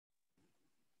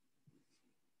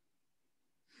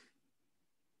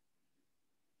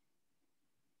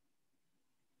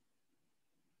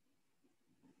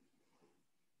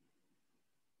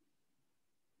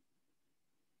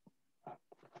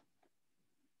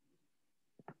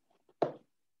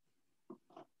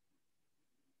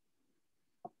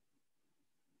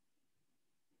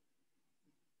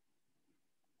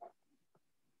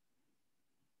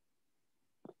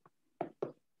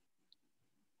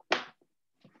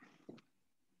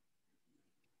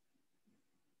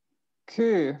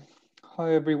Okay,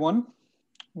 hi everyone.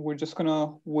 We're just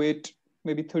gonna wait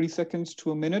maybe 30 seconds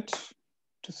to a minute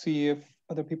to see if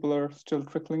other people are still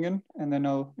trickling in, and then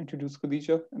I'll introduce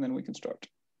Khadija, and then we can start.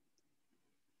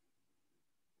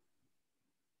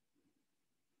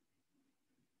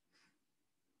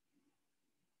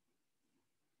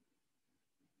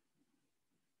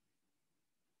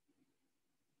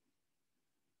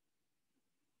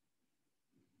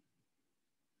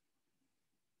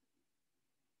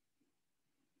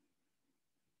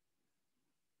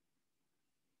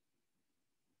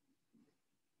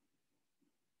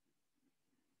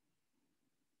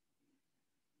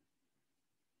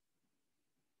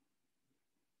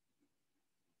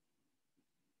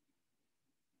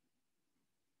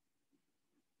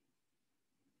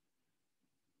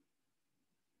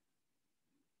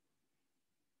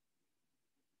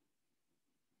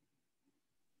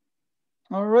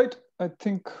 All right, I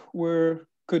think we're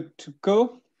good to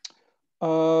go.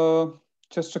 Uh,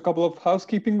 just a couple of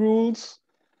housekeeping rules.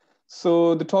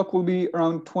 So the talk will be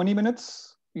around 20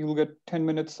 minutes. You'll get 10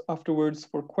 minutes afterwards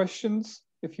for questions.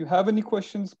 If you have any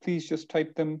questions, please just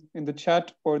type them in the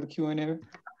chat or the Q&A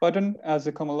button as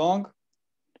they come along.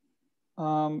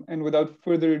 And without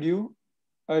further ado,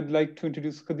 I'd like to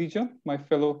introduce Khadija, my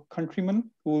fellow countryman,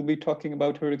 who will be talking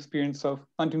about her experience of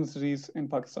Huntington's disease in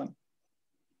Pakistan.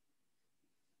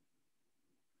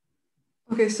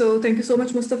 Okay, so thank you so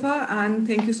much, Mustafa, and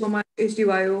thank you so much,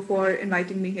 HDYO, for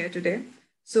inviting me here today.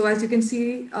 So as you can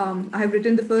see, I have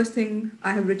written the first thing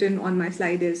I have written on my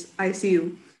slide is I see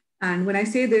you. And when I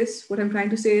say this, what I'm trying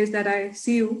to say is that I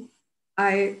see you,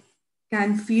 I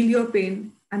can feel your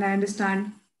pain, and I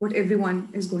understand what everyone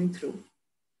is going through.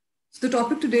 So the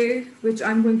topic today, which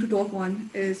I'm going to talk on,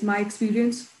 is my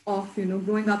experience of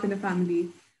growing up in a family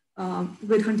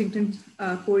with Huntington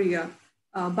chorea,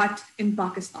 but in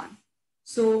Pakistan.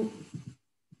 So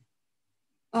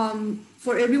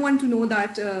for everyone to know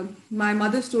that my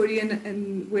mother's story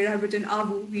and where I've written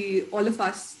Abu, we all of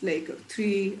us like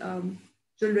three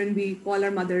children, we call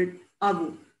our mother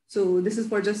Abu. So this is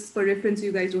for just for reference, so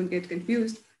you guys don't get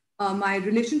confused. My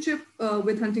relationship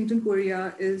with Huntington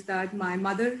chorea is that my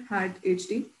mother had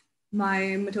HD,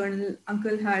 my maternal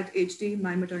uncle had HD,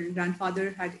 my maternal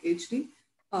grandfather had HD.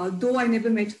 Though I never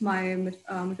met my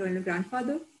maternal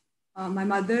grandfather, my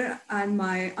mother and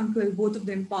my uncle, both of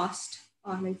them passed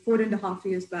like 4.5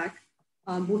 years back.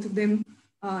 Both of them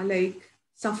like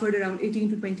suffered around 18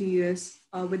 to 20 years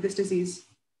with this disease.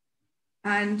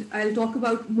 And I'll talk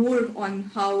about more on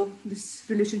how this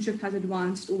relationship has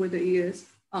advanced over the years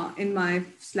in my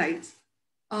slides.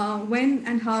 When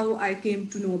and how I came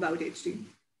to know about HD.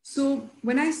 So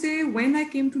when I say when I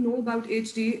came to know about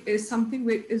HD is something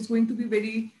which is going to be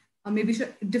very maybe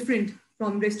different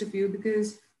from rest of you,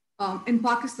 because in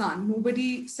Pakistan,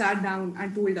 nobody sat down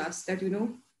and told us that,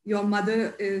 your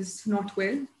mother is not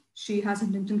well. She has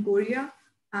Huntington chorea,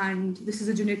 and this is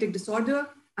a genetic disorder,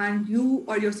 and you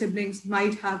or your siblings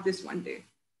might have this one day.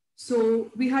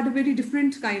 So we had a very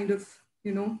different kind of,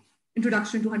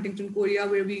 introduction to Huntington chorea,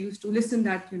 where we used to listen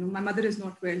that, my mother is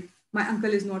not well, my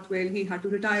uncle is not well, he had to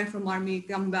retire from army,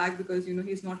 come back because,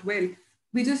 he's not well.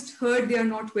 We just heard they are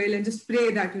not well and just pray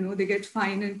that, they get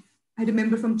fine. And I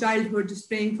remember from childhood just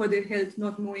praying for their health,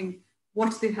 not knowing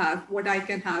what they have, what I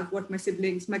can have, what my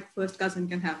siblings, my first cousin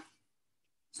can have.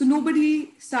 So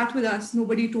nobody sat with us,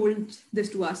 nobody told this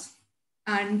to us.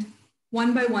 And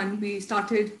one by one, we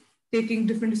started taking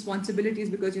different responsibilities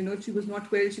because, if she was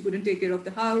not well, she couldn't take care of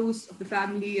the house, of the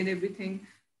family and everything.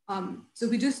 So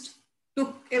we just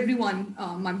took everyone,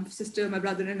 my sister, my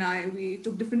brother and I, we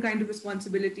took different kind of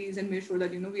responsibilities and made sure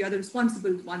that, we are the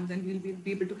responsible ones and we'll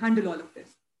be able to handle all of this.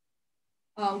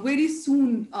 Very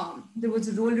soon, there was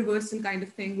a role reversal kind of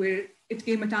thing where it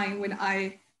came a time when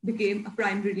I became a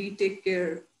primarily take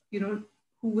care,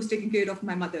 who was taking care of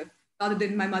my mother rather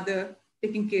than my mother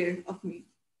taking care of me.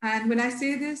 And when I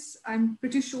say this, I'm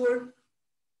pretty sure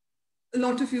a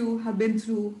lot of you have been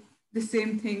through the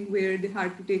same thing where they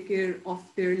had to take care of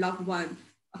their loved one,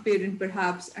 a parent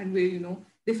perhaps, and where,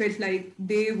 they felt like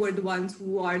they were the ones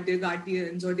who are their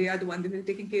guardians, or they are the ones that were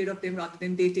taking care of them rather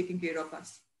than they taking care of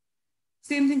us.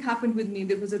 Same thing happened with me.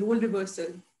 There was a role reversal.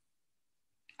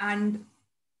 And,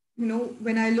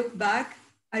 when I look back,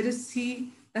 I just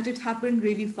see that it happened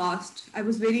really fast. I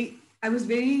was very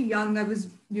young. I was,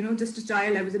 just a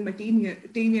child. I was in my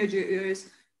teenage years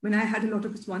when I had a lot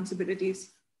of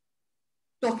responsibilities.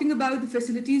 Talking about the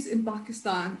facilities in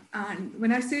Pakistan, and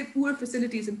when I say poor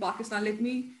facilities in Pakistan, let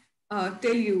me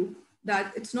tell you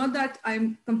that it's not that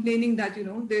I'm complaining that,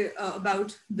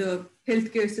 about the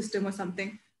healthcare system or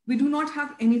something. We do not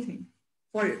have anything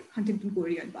for Huntington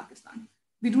chorea in Pakistan.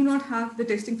 We do not have the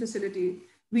testing facility.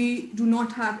 We do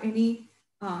not have any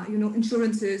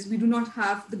insurances. We do not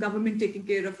have the government taking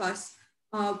care of us.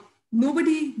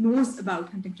 Nobody knows about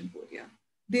Huntington chorea.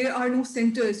 There are no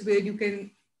centers where you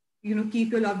can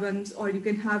keep your loved ones, or you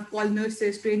can call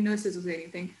nurses, trained nurses or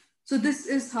anything. So this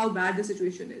is how bad the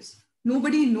situation is.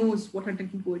 Nobody knows what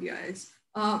Huntington chorea is.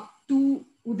 To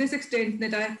this extent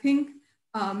that I think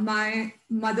my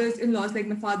mother's in-laws, like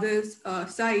my father's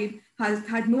side,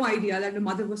 had no idea that my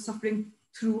mother was suffering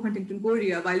through Huntington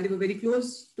chorea. While they were very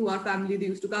close to our family, they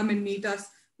used to come and meet us.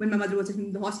 When my mother was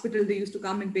in the hospital, they used to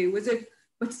come and pay a visit.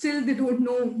 But still, they don't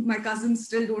know, my cousins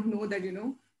still don't know that,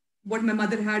 what my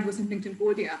mother had was Huntington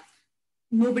chorea.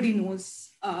 Nobody knows.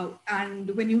 And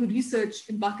when you research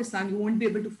in Pakistan, you won't be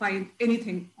able to find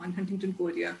anything on Huntington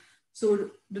chorea. So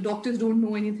the doctors don't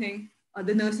know anything.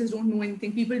 The nurses don't know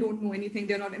anything. People don't know anything.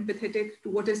 They're not empathetic to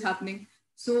what is happening.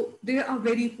 So there are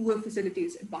very poor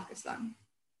facilities in Pakistan.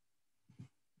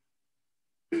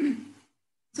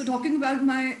 So talking about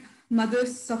my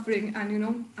mother's suffering,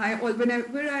 and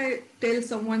whenever I tell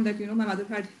someone that my mother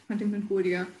had Huntington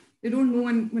chorea, they don't know.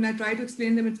 And when I try to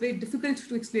explain them, it's very difficult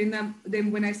to explain them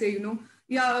when I say,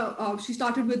 she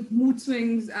started with mood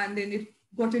swings, and then it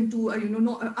got into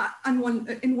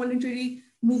involuntary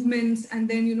movements, and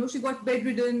then she got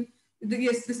bedridden.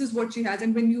 Yes, this is what she has.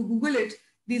 And when you Google it,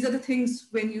 these are the things,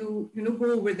 when you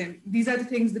go over them, these are the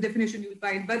things, the definition you'll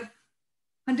find. But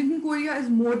Huntington chorea is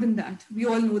more than that. We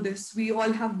all know this. We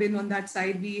all have been on that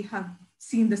side. We have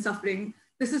seen the suffering.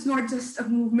 This is not just a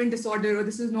movement disorder, or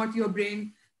this is not your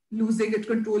brain losing its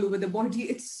control over the body.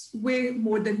 It's way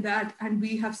more than that. And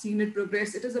we have seen it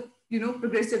progress. It is a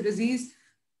progressive disease,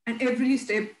 and every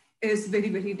step is very,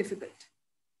 very difficult.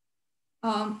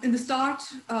 In the start,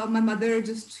 my mother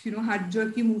just had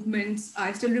jerky movements.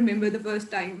 I still remember the first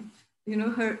time,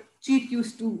 her cheek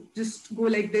used to just go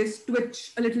like this,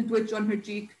 a little twitch on her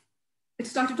cheek. It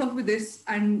started off with this,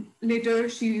 and later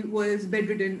she was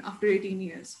bedridden after 18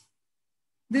 years.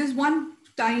 There's one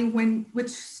time which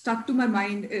stuck to my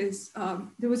mind is,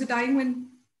 there was a time when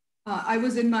I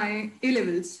was in my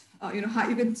A-levels,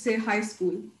 you can say high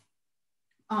school.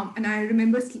 And I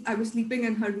remember I was sleeping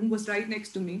and her room was right next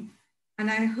to me. And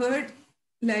I heard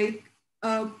like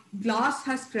a glass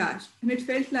has crashed, and it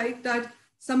felt like that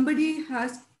somebody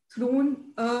has thrown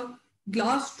a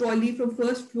glass trolley from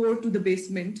first floor to the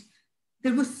basement.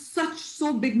 There was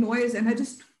so big noise, and I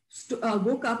just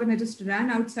woke up and I just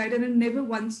ran outside, and I never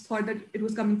once thought that it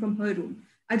was coming from her room.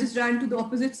 I just ran to the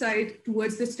opposite side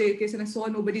towards the staircase, and I saw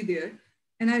nobody there.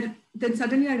 And then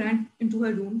suddenly I ran into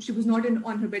her room. She was not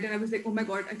on her bed, and I was like, oh my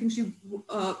God, I think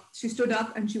she stood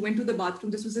up and she went to the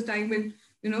bathroom. This was a time when,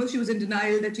 she was in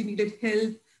denial that she needed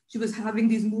help. She was having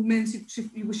these movements.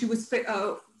 She was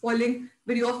falling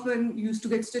very often, used to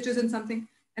get stitches and something.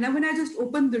 And when I just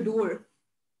opened the door,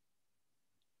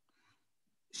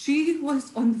 she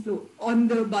was on the floor, on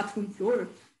the bathroom floor.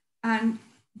 And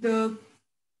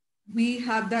we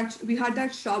had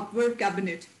that shower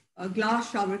cabinet, a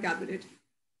glass shower cabinet.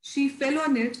 She fell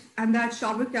on it, and that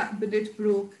shower cabinet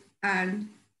broke, and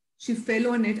she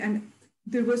fell on it, and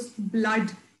there was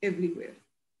blood everywhere.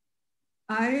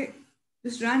 I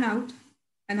just ran out,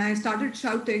 and I started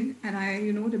shouting, and I,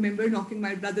 remember knocking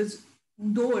my brother's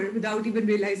door without even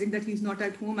realizing that he's not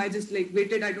at home. I just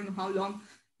waited, I don't know how long,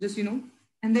 just,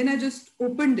 and then I just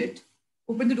opened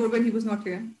the door when he was not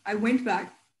here. I went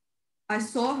back, I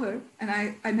saw her, and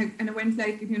I went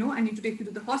like, I need to take you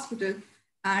to the hospital.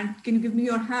 And can you give me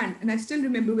your hand? And I still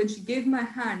remember when she gave my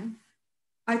hand,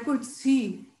 I could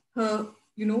see her,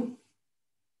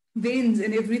 veins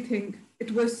and everything.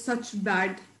 It was such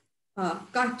bad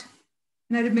cut.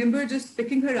 And I remember just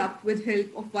picking her up with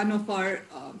help of one of our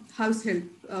house help,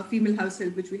 female house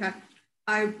help, which we had.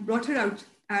 I brought her out.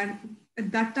 And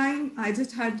at that time, I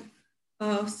just had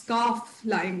a scarf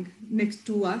lying next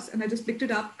to us. And I just picked it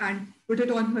up and put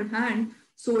it on her hand,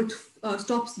 so it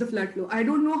stops the blood flow. I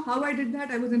don't know how I did that.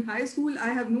 I was in high school. I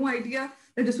have no idea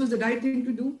that this was the right thing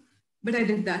to do, but I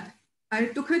did that. I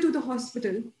took her to the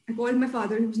hospital. I called my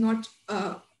father. He was not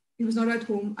at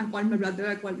home. I called my brother.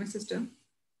 I called my sister.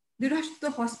 They rushed to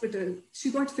the hospital.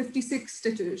 She got 56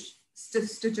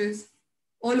 stitches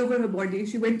all over her body.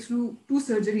 She went through 2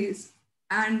 surgeries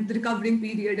and the recovering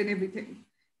period and everything.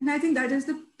 And I think that is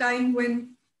the time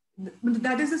when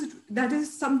that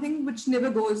is something which never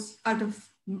goes out of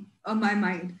my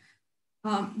mind.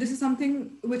 This is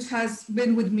something which has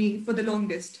been with me for the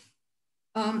longest.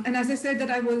 And as I said, that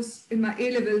I was in my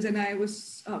A-levels, and I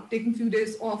was taking a few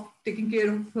days off, taking care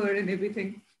of her and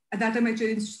everything. At that time, I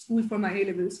changed school for my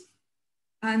A-levels.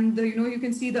 And you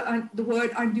can see the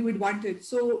word undue advantage.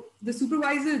 So the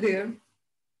supervisor there,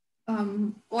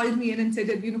 called me in and said,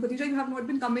 that, Khadija, you have not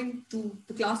been coming to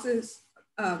the classes.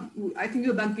 I think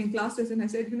you're bunking classes. And I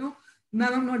said, ma'am,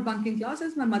 I'm not bunking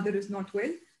classes. My mother is not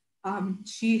well.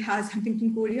 She has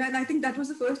Huntington chorea. And I think that was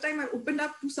the first time I opened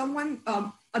up to someone,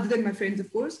 other than my friends,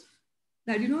 of course,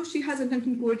 that, she has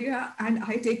Huntington chorea and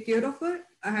I take care of her.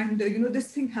 And,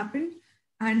 this thing happened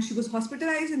and she was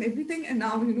hospitalized and everything. And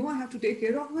now, I have to take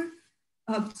care of her.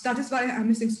 So that is why I'm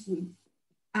missing school.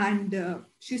 And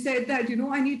she said that,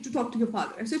 I need to talk to your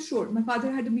father. I said, sure. My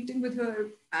father had a meeting with her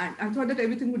and I thought that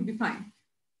everything would be fine.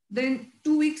 Then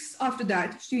 2 weeks after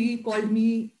that, she called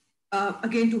me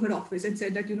again to her office and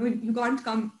said that, you can't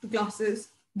come to classes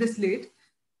this late.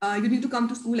 You need to come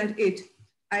to school at 8.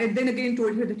 I then again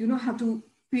told her that, I have to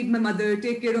feed my mother,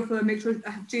 take care of her, make sure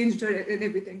I have changed her and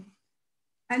everything.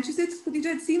 And she said,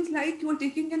 Khadija, it seems like you're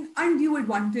taking an undue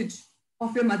advantage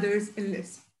of your mother's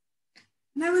illness.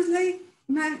 And I was like,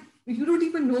 man, you don't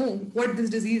even know what this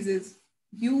disease is.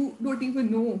 You don't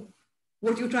even know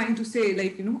what you're trying to say,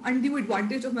 like, undue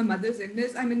advantage of my mother's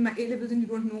illness. I'm in my A-levels and you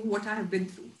don't know what I have been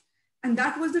through. And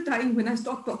that was the time when I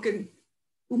stopped talking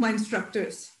to my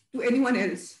instructors, to anyone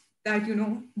else, that,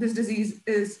 this disease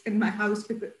is in my house,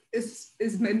 is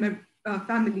in my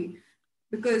family,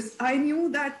 because I knew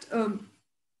that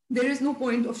there is no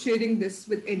point of sharing this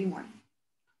with anyone.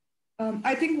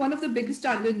 I think one of the biggest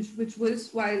challenge, which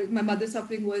was while my mother's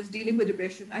suffering, was dealing with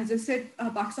depression. As I said,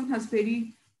 Pakistan has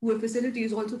very poor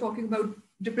facilities also talking about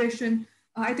depression.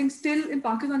 I think still in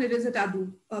Pakistan, it is a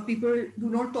taboo. People do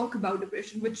not talk about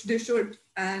depression, which they should.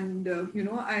 And,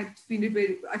 I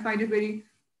find it very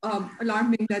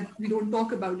alarming that we don't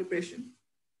talk about depression.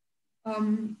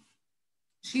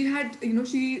 She had,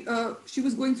 she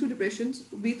was going through depressions.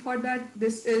 We thought that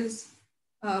this is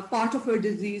part of her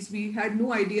disease. We had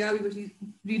no idea. We were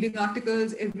reading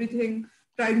articles, everything,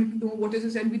 trying to know what is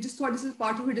this. And we just thought this is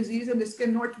part of her disease and this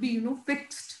cannot be,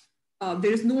 fixed.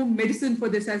 There is no medicine for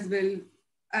this as well.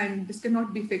 And this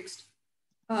cannot be fixed.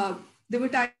 There were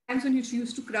times when she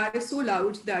used to cry so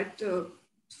loud that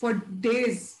for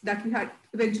days that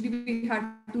eventually we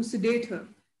had to sedate her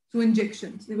through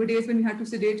injections. There were days when we had to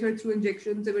sedate her through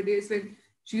injections. There were days when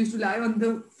she used to lie on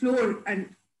the floor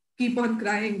and keep on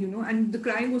crying, and the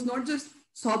crying was not just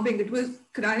sobbing, it was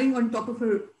crying on top of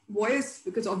her voice,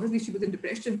 because obviously she was in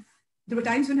depression. There were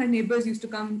times when her neighbors used to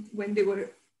come when they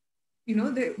were,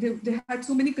 they had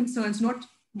so many concerns, not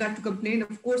that to complain,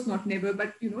 of course not, never,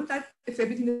 but that if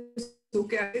everything is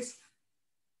okay.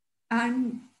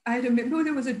 And I remember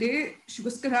there was a day she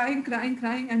was crying,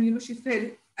 and she fell,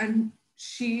 and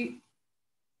she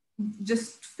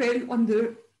just fell on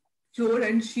the floor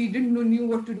and she didn't know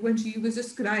what to do, and she was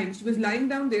just crying. She was lying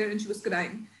down there and she was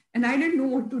crying, and I didn't know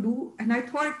what to do, and I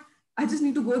thought I just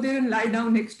need to go there and lie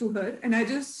down next to her. And I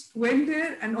just went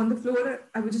there, and on the floor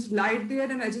I would just lie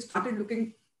there, and I just started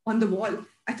looking on the wall.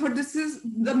 I thought this is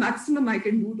the maximum I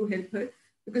can do to help her,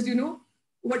 because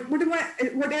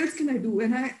what else can I do?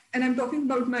 And I'm talking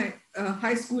about my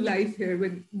high school life here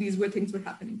when these things were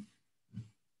happening.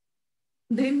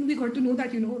 Then we got to know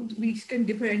that, we can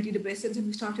give her antidepressants, and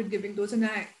we started giving those. And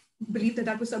I believe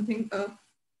that was something, a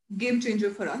game changer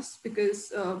for us,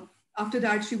 because after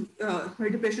that, her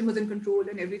depression was in control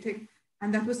and everything.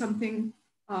 And that was something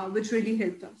which really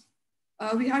helped us.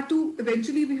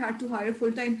 Eventually we had to hire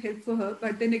full-time help for her.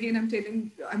 But then again,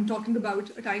 I'm talking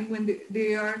about a time when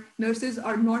nurses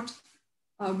are not,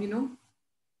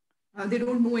 they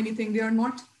don't know anything. They are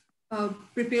not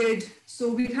prepared. So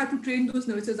we had to train those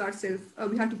nurses ourselves.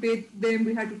 We had to pay them,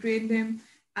 we had to train them.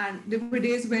 And there were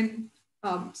days when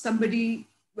I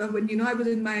was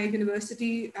in my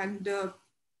university, and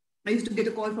I used to get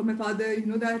a call from my father,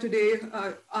 that today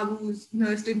Abu's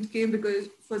nurse didn't came because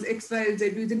for X, Y, Z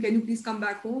reason, can you please come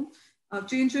back home,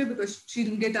 change her, because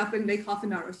she'll get up in like half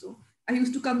an hour or so. I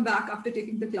used to come back after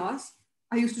taking the class.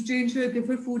 I used to change her, give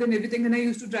her food and everything, and I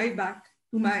used to drive back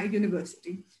to my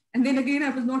university. And then again, I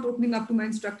was not opening up to my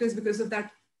instructors because of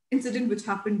that incident which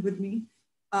happened with me.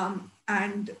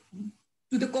 And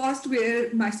to the cost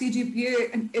where my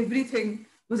CGPA and everything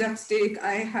was at stake,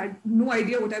 I had no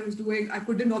idea what I was doing. I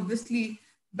couldn't obviously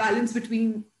balance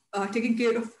between taking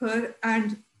care of her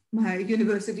and my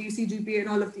university, CGPA, and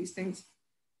all of these things.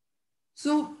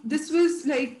 So this was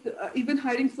like, even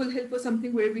hiring full help was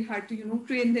something where we had to,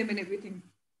 train them and everything.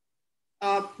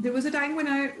 There was a time when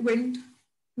I went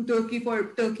to Turkey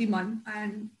for Turkey month,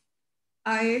 and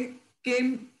I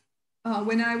came,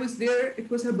 when I was there, it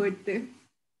was her birthday.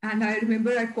 And I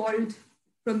remember I called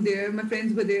from there, my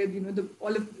friends were there,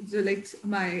 all of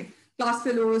my class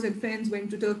fellows and friends went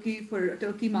to Turkey for a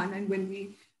Turkey month. And when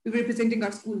we were representing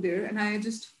our school there, and I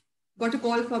just got a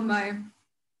call from my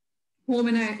home,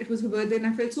 and it was her birthday, and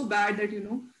I felt so bad that,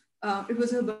 it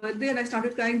was her birthday, and I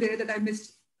started crying there that I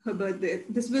missed her birthday.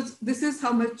 This is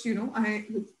how much, I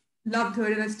loved her,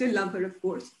 and I still love her, of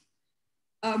course.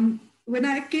 When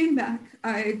I came back,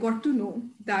 I got to know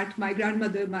that my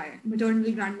grandmother, my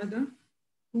maternal grandmother,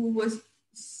 who was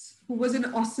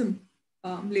an awesome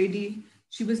lady.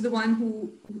 She was the one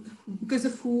who, because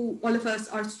of who all of us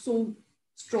are so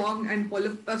strong and all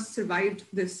of us survived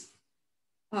this.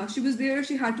 She was there.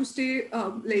 She had to stay.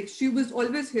 Like, she was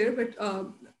always here, but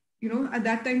at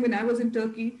that time when I was in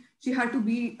Turkey, she had to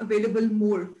be available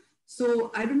more.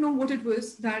 So I don't know what it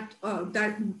was that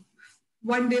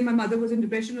one day my mother was in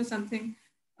depression or something.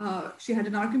 She had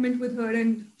an argument with her,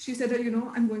 and she said that,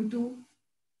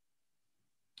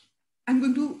 I'm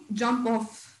going to jump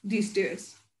off these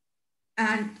stairs.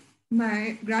 And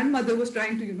my grandmother was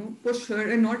trying to, push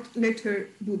her and not let her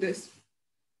do this.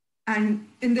 And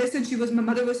in this sense, my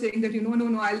mother was saying that,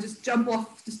 no, I'll just jump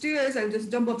off the stairs. I'll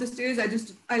just jump off the stairs.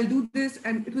 I'll do this.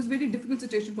 And it was a very difficult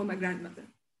situation for my grandmother.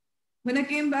 When I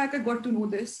came back, I got to know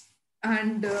this.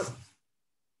 And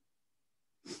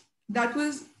that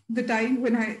was the time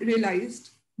when I realized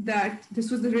that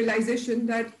this was the realization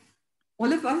that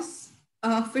all of us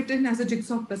fit in as a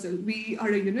jigsaw puzzle. We are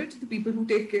a unit, the people who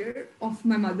take care of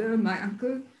my mother, my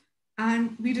uncle,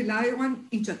 and we rely on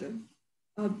each other.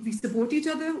 We support each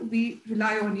other, we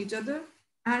rely on each other.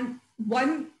 And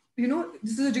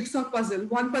this is a jigsaw puzzle.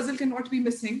 One puzzle cannot be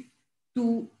missing.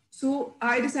 So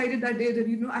I decided that day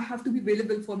that, I have to be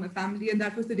available for my family. And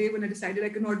that was the day when I decided I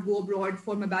cannot go abroad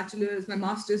for my bachelor's, my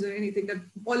master's, or anything, that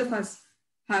all of us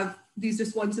have these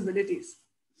responsibilities.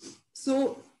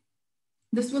 So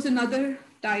this was another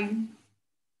time,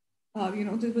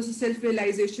 there was a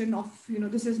self-realization of,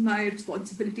 this is my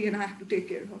responsibility and I have to take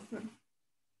care of her.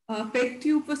 PEG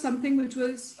tube was something which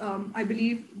was, I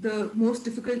believe, the most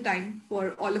difficult time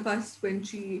for all of us when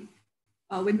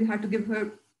we had to give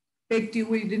her PEG tube.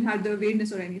 We didn't have the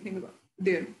awareness or anything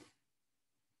there.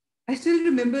 I still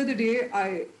remember the day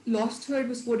I lost her. It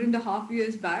was 4.5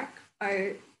 years back.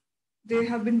 There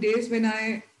have been days when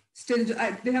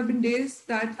there have been days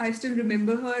that I still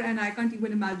remember her, and I can't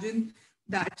even imagine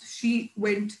that she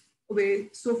went away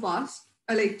so fast,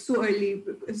 like so early.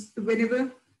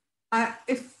 Whenever,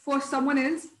 if for someone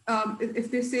else, if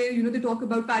they say, they talk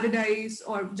about paradise,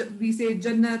 or we say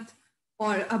Jannat,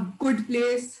 or a good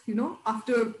place,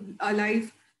 after a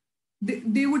life,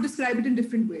 they would describe it in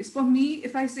different ways. For me,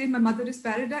 if I say my mother is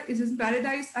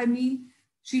paradise, I mean,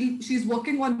 she's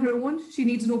working on her own. She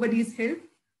needs nobody's help.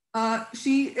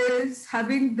 She is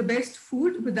having the best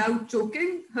food without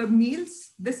choking, her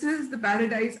meals. This is the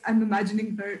paradise I'm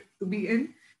imagining her to be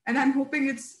in. And I'm hoping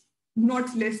it's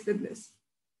not less than this.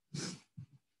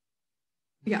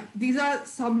 Yeah, these are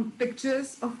some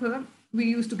pictures of her. We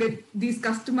used to get these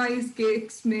customized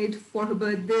cakes made for her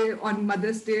birthday on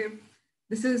Mother's Day.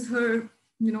 This is her,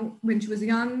 when she was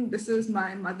young. This is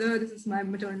my mother. This is my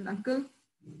maternal uncle,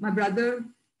 my brother.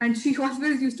 And she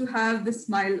always used to have this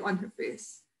smile on her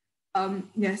face.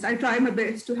 Yes, I try my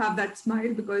best to have that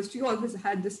smile because she always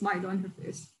had this smile on her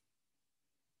face.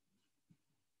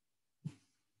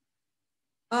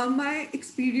 My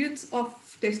experience of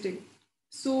testing.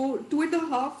 So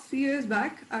 2.5 years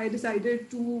back, I decided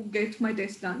to get my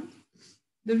test done.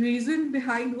 The reason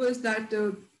behind was that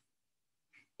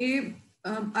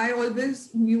I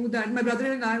always knew that, my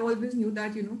brother and I always knew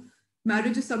that,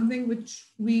 marriage is something which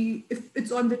if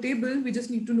it's on the table, we just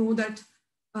need to know that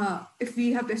if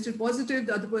we have tested positive,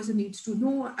 the other person needs to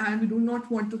know, and we do not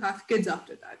want to have kids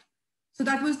after that. So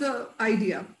that was the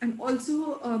idea. And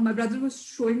also my brother was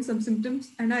showing some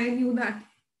symptoms, and I knew that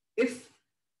if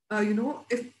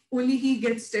only he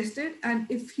gets tested, and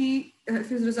if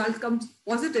his result comes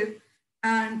positive,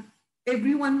 and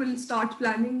everyone will start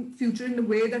planning future in a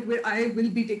way that where I will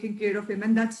be taking care of him,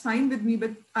 and that's fine with me,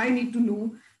 but I need to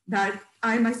know that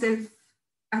I myself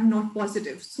am not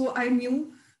positive. So I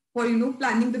knew for,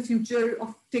 planning the future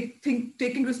of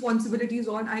taking responsibilities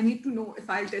on, I need to know if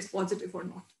I'll test positive or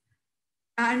not.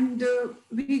 And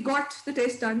we got the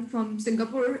test done from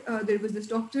Singapore. There was this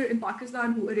doctor in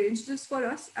Pakistan who arranged this for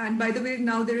us. And by the way,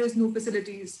 now there is no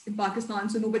facilities in Pakistan,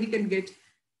 so nobody can get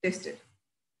tested.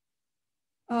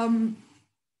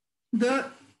 The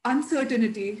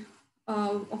uncertainty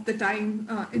of the time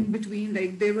in between,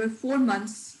 like there were 4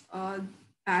 months,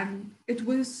 and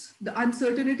the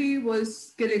uncertainty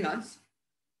was killing us.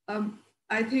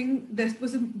 I think that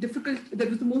was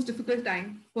the most difficult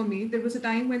time for me. There was a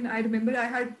time when I remember I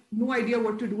had no idea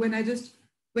what to do, and I just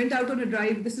went out on a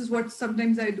drive. This is what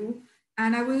sometimes I do.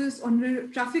 And I was on a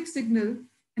traffic signal,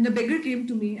 and a beggar came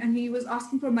to me, and he was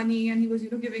asking for money, and he was,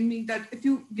 giving me that, if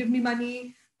you give me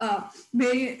money,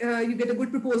 may you get a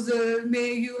good proposal,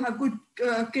 may you have good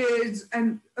kids,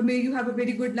 and may you have a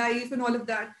very good life and all of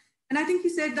that. And I think he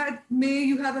said that may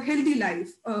you have a healthy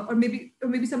life, or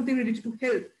maybe something related to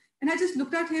health. And I just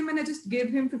looked at him and I just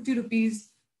gave him 50 rupees.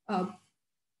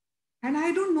 And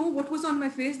I don't know what was on my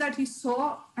face that he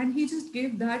saw, and he just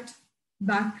gave that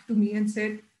back to me and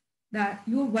said that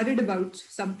you are worried about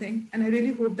something, and I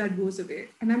really hope that goes away.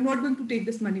 And I'm not going to take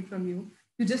this money from you.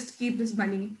 You just keep this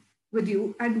money with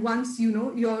you. And once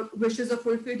your wishes are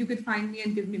fulfilled, you can find me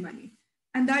and give me money.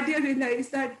 And that day I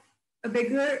realized that a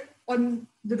beggar on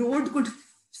the road could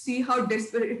see how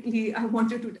desperately I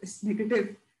wanted to test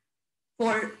negative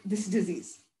for this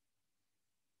disease.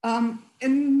 And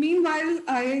meanwhile,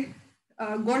 my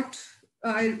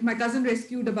cousin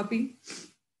rescued a puppy,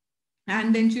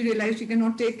 and then she realized she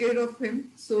cannot take care of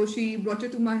him. So she brought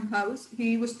it to my house.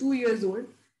 He was 2 years old.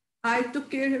 I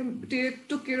took care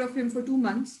of him for 2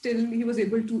 months till he was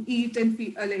able to eat and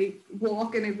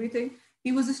walk and everything.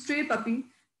 He was a stray puppy.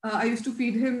 I used to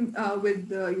feed him with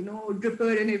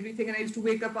dripper and everything, and I used to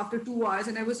wake up after 2 hours,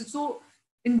 and I was so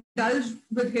indulged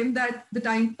with him that the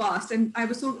time passed, and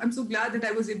I'm so glad that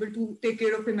I was able to take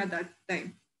care of him at that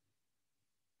time.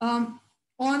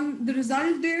 On the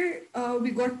result day,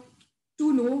 we got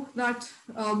to know that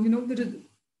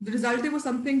the result day was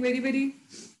something very, very,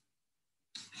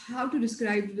 how to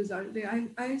describe the result day.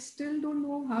 I still don't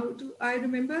know how to. I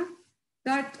remember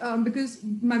that because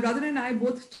my brother and I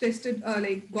both tested,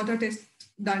 got our test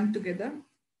done together.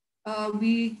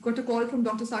 We got a call from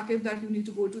Dr. Saqib that you need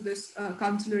to go to this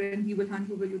counselor and he will hand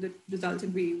over you the results.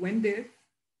 And we went there.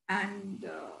 And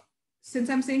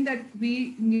since I'm saying that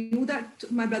we knew that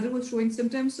my brother was showing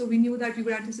symptoms, so we knew that we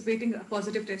were anticipating a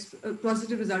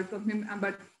positive result from him,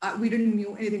 but we didn't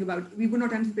know anything about it. We were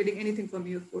not anticipating anything from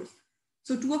me, of course.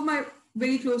 So 2 of my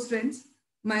very close friends,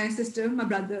 my sister, my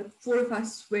brother, 4 of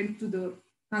us went to the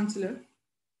counselor.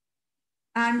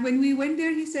 And when we went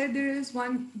there, he said there is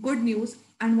one good news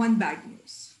and one bad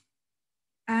news.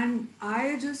 And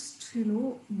I just,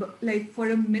 for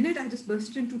a minute, I just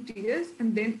burst into tears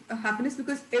and then happiness,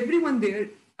 because everyone there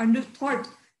thought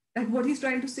that what he's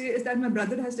trying to say is that my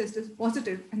brother has tested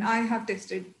positive and I have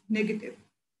tested negative.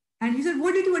 And he said,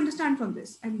 what did you understand from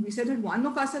this? And we said that one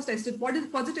of us has tested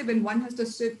positive and one has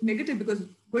tested negative, because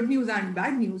good news and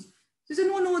bad news. So he said,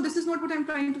 no, this is not what I'm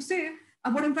trying to say.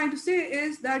 What I'm trying to say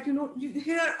is that,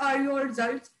 here are your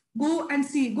results. Go and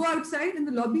see, go outside in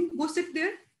the lobby, go sit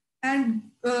there and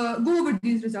go over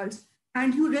these results.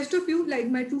 And you, rest of you,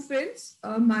 like my 2 friends,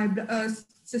 my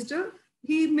sister,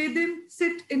 he made them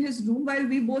sit in his room while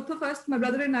we, both of us, my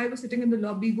brother and I, were sitting in the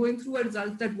lobby going through our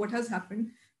results, that what has happened.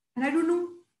 And I don't know,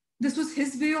 this was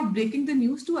his way of breaking the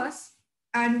news to us.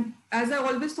 And as I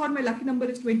always thought, my lucky number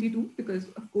is 22, because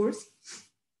of course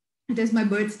it is my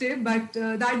birthday. But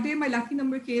that day, my lucky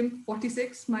number came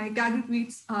 46. My Kaggle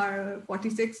tweets are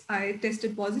 46. I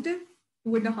tested positive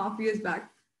 2.5 years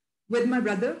back with my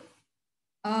brother.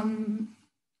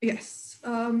 Yes.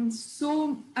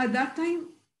 So at that time,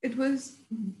 it was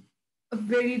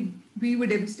we were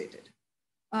devastated.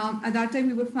 At that time,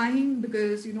 we were fine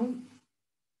because,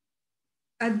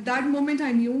 at that moment,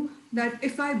 I knew that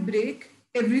if I break,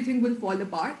 everything will fall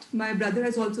apart. My brother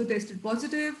has also tested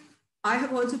positive. I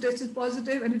have also tested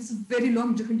positive, and it's a very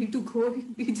long journey to go.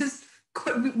 We just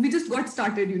got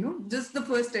started, just the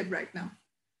first step right now.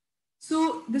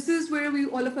 So this is where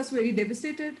all of us were very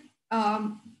devastated.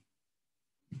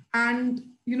 And,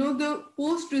 the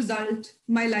post-result,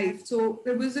 my life. So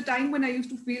there was a time when I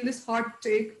used to feel this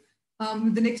heartache.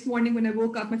 The next morning when I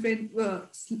woke up, my friends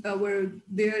were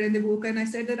there and they woke, and I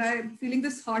said that I'm feeling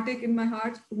this heartache in my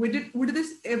heart. Would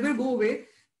this ever go away?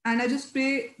 And I just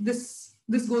pray this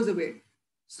goes away.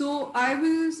 So I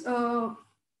was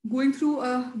going through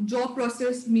a job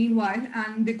process meanwhile,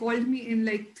 and they called me in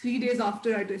 3 days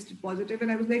after I tested positive.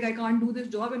 And I was like, I can't do this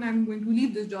job and I'm going to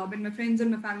leave this job. And my friends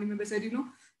and my family members said,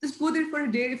 just go there for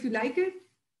a day if you like it.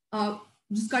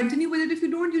 Just continue with it. If you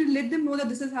don't, you let them know that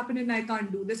this has happened and I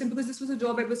can't do this. And because this was a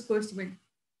job I was pursuing.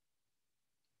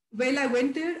 Well, I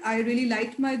went there. I really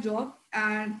liked my job.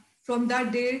 And from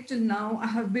that day till now, I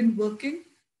have been working.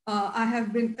 I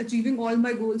have been achieving all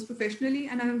my goals professionally,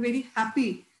 and I'm very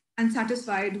happy and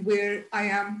satisfied where I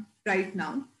am right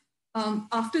now.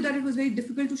 After that, it was very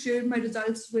difficult to share my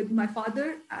results with my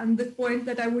father, and the point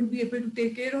that I wouldn't be able to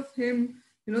take care of him,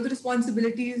 the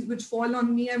responsibilities which fall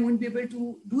on me, I won't be able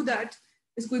to do that,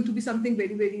 is going to be something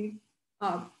very, very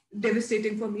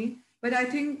devastating for me. But I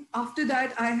think after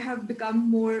that, I have become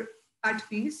more at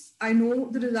peace. I know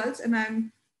the results, and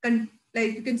I'm,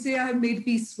 you can say I have made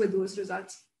peace with those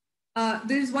results.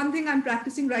 There's one thing I'm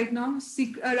practicing right now,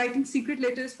 writing secret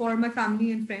letters for my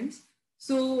family and friends.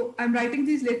 So I'm writing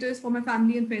these letters for my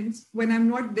family and friends when I'm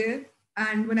not there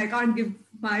and when I can't give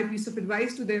my piece of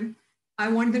advice to them. I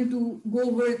want them to go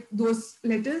over those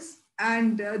letters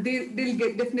and they'll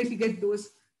definitely get those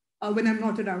when I'm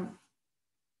not around.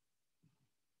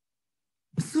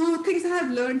 So things I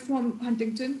have learned from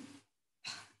Huntington: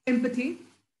 empathy,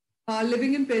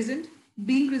 living in present,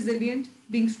 being resilient,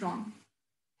 being strong.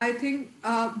 I think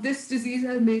this disease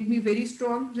has made me very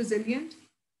strong, resilient,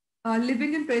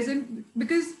 living in present,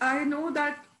 because I know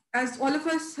that as all of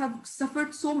us have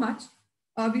suffered so much,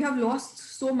 we have lost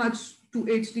so much to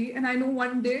HD, and I know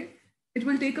one day it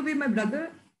will take away my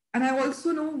brother, and I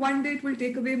also know one day it will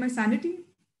take away my sanity.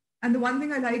 And the one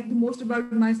thing I like the most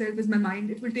about myself is my mind.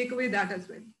 It will take away that as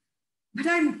well. But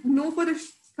I know for a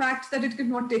fact that it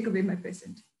cannot take away my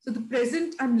present. So the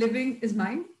present I'm living is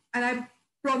mine, and I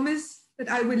promise that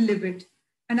I will live it.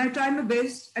 And I try my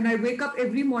best, and I wake up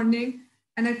every morning,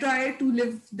 and I try to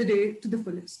live the day to the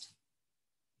fullest.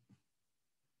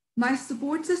 My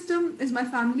support system is my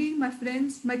family, my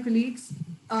friends, my colleagues,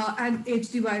 and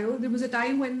HDYO. There was a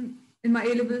time when in my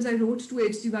A-levels, I wrote to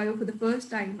HDYO for the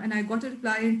first time, and I got a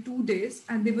reply in 2 days,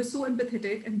 and they were so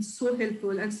empathetic and so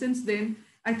helpful. And since then,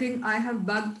 I think I have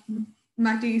bugged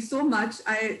Matty so much.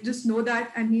 I just know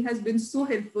that, and he has been so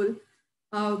helpful.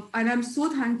 And I'm so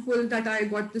thankful that I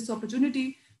got this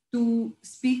opportunity to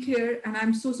speak here. And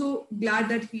I'm so glad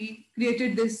that he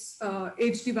created this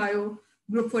HDYO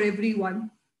group for everyone.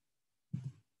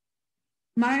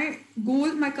 My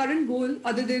goal, my current goal,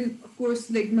 other than, of course,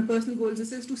 like my personal goals,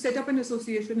 is to set up an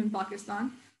association in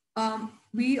Pakistan.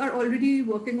 We are already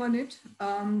working on it.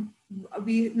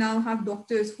 We now have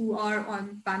doctors who are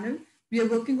on panel. We are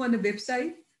working on a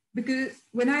website, because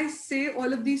when I say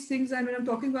all of these things and when I'm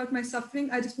talking about my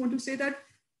suffering, I just want to say that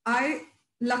I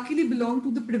luckily belong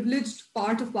to the privileged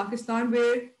part of Pakistan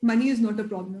where money is not a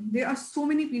problem. There are so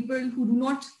many people who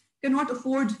cannot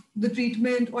afford the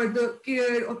treatment or the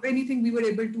care of anything we were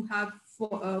able to have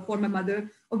for my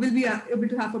mother, or will be able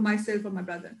to have for myself or my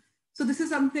brother. So this is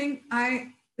something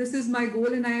this is my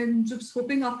goal, and I am just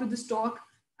hoping after this talk,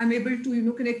 I'm able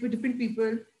to connect with different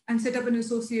people and set up an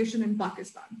association in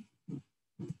Pakistan.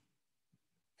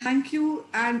 Thank you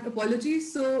and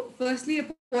apologies. So firstly,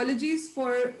 apologies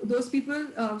for those people,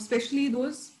 especially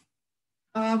those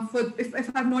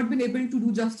if I've not been able to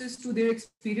do justice to their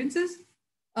experiences.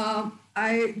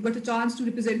 I got a chance to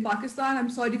represent Pakistan. I'm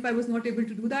sorry if I was not able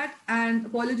to do that. And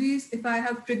apologies if I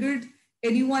have triggered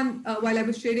anyone while I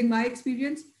was sharing my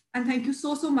experience. And thank you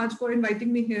so much for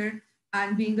inviting me here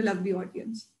and being the lovely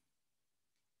audience.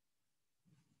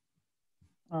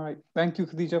 All right. Thank you,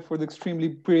 Khadija, for the extremely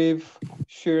brave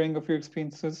sharing of your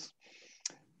experiences.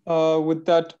 With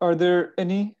that, are there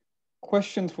any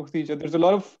questions for Khadija? There's a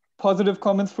lot of positive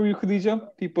comments for you,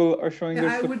 Khadija. People are showing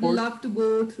their support. I would love to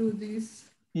go through these.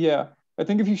 Yeah. I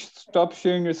think if you stop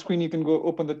sharing your screen, you can go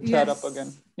open the chat up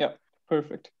again. Yeah,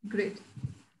 perfect. Great.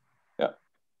 Yeah.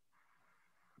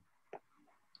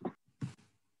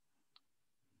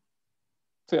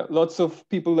 So yeah, lots of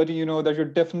people letting you know that you're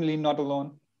definitely not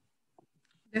alone.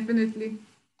 Definitely.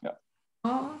 Yeah.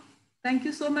 Oh, thank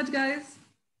you so much, guys.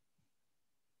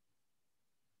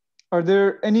 Are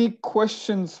there any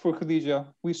questions for Khadija?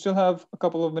 We still have a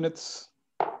couple of minutes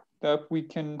that we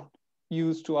can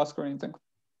use to ask her anything.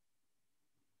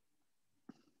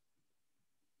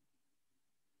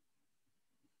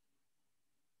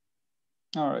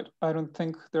 All right, I don't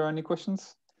think there are any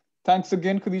questions. Thanks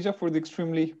again, Khadija, for the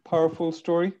extremely powerful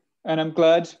story. And I'm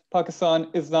glad Pakistan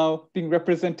is now being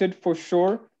represented for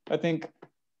sure. I think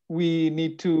we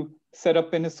need to set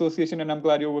up an association, and I'm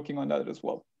glad you're working on that as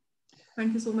well.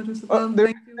 Thank you so much, Mr.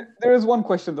 Thank you. There is one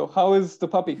question though. How is the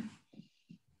puppy?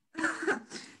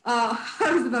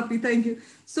 How is the puppy? Thank you.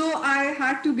 So I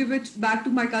had to give it back to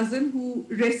my cousin who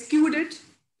rescued it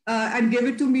and gave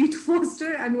it to me to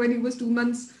foster. And when he was 2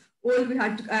 months old, we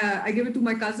had to, I gave it to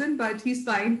my cousin, but he's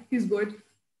fine. He's good.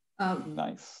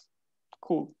 Nice.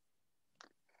 Cool.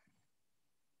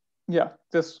 Yeah,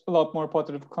 just a lot more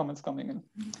positive comments coming in.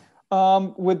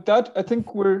 With that, I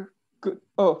think we're good.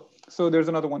 Oh, so there's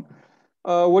another one.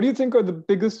 What do you think are the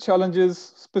biggest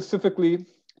challenges specifically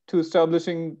to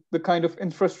establishing the kind of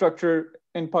infrastructure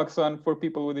in Pakistan for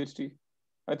people with HD?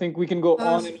 I think we can go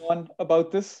on and on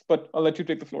about this, but I'll let you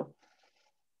take the floor.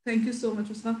 Thank you so much,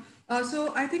 Usma.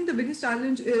 So I think the biggest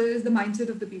challenge is the mindset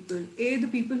of the people. The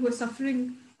people who are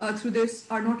suffering through this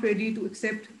are not ready to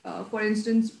accept. For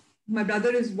instance, my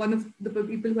brother is one of the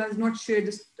people who has not shared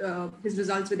his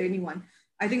results with anyone.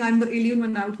 I think I'm the alien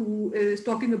one out who is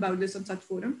talking about this on such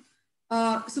forum.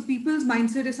 So people's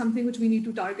mindset is something which we need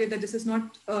to target, that this is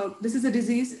not, this is a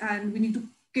disease and we need to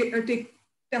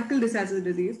tackle this as a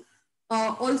disease.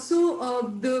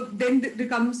 Then there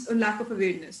comes a lack of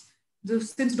awareness.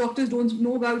 Since doctors don't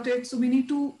know about it, so we need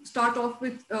to start off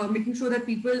with making sure that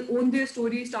people own their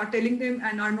story, start telling them,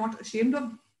 and are not ashamed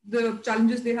of the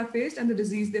challenges they have faced and the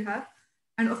disease they have.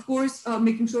 And of course,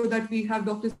 making sure that we have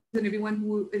doctors and everyone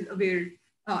who is aware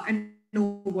and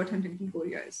know what Huntington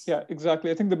chorea is. Yeah, exactly.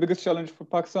 I think the biggest challenge for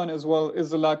Pakistan as well is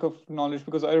the lack of knowledge,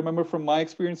 because I remember from my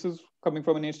experiences coming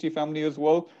from an HD family as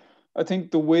well, I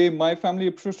think the way my family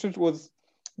approached it was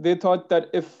they thought that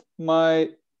if my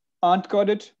aunt got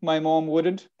it, my mom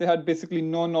wouldn't. They had basically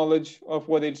no knowledge of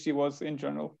what HD was in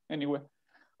general. Anyway,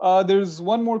 there's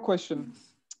one more question.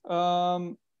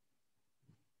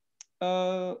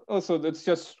 Also, that's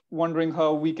just wondering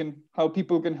how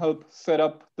people can help set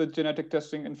up the genetic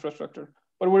testing infrastructure.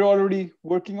 But we're already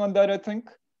working on that, I think,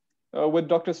 with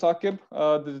Dr. Saqib,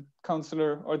 the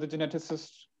counselor or the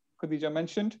geneticist Khadija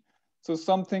mentioned. So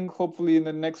something hopefully in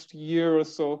the next year or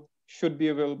so should be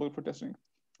available for testing.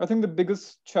 I think the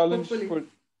biggest challenge for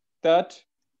that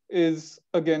is,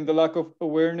 again, the lack of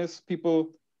awareness.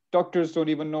 Doctors don't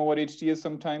even know what HD is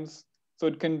sometimes. So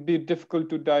it can be difficult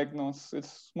to diagnose.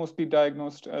 It's mostly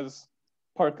diagnosed as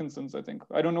Parkinson's, I think.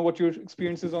 I don't know what your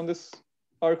experience is on this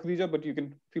are, Khadija, but you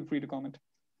can feel free to comment.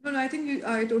 No, I think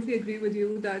I totally agree with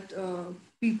you that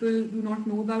people do not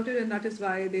know about it, and that is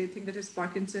why they think that it's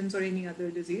Parkinson's or any other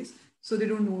disease. So they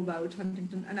don't know about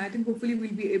Huntington. And I think hopefully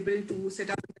we'll be able to set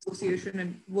up an association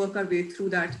and work our way through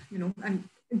that, and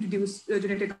introduce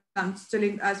genetic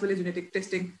counseling as well as genetic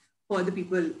testing for the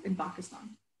people in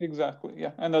Pakistan. Exactly,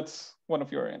 yeah. And that's one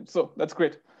of your aims. So that's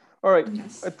great. All right,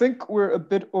 yes. I think we're a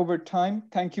bit over time.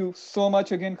 Thank you so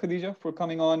much again, Khadija, for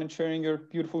coming on and sharing your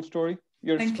beautiful story,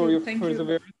 your story of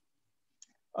perseverance.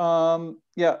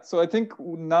 Yeah, so I think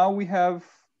now we have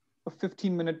a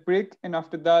 15-minute break. And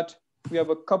after that, we have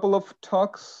a couple of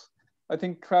talks. I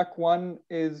think track 1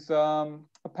 is a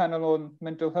panel on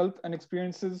mental health and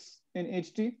experiences in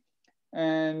HD.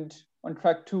 And on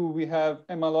track 2, we have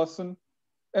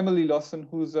Emily Lawson,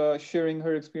 who's sharing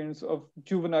her experience of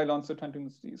juvenile onset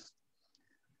Huntington's disease.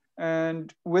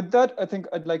 And with that, I think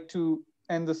I'd like to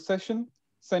end this session,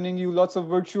 sending you lots of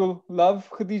virtual love,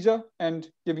 Khadija, and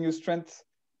giving you strength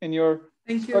in your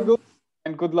struggle.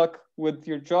 And good luck with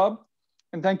your job.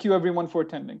 And thank you everyone for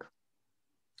attending.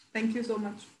 Thank you so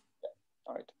much.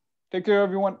 All right. Take care,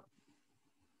 everyone.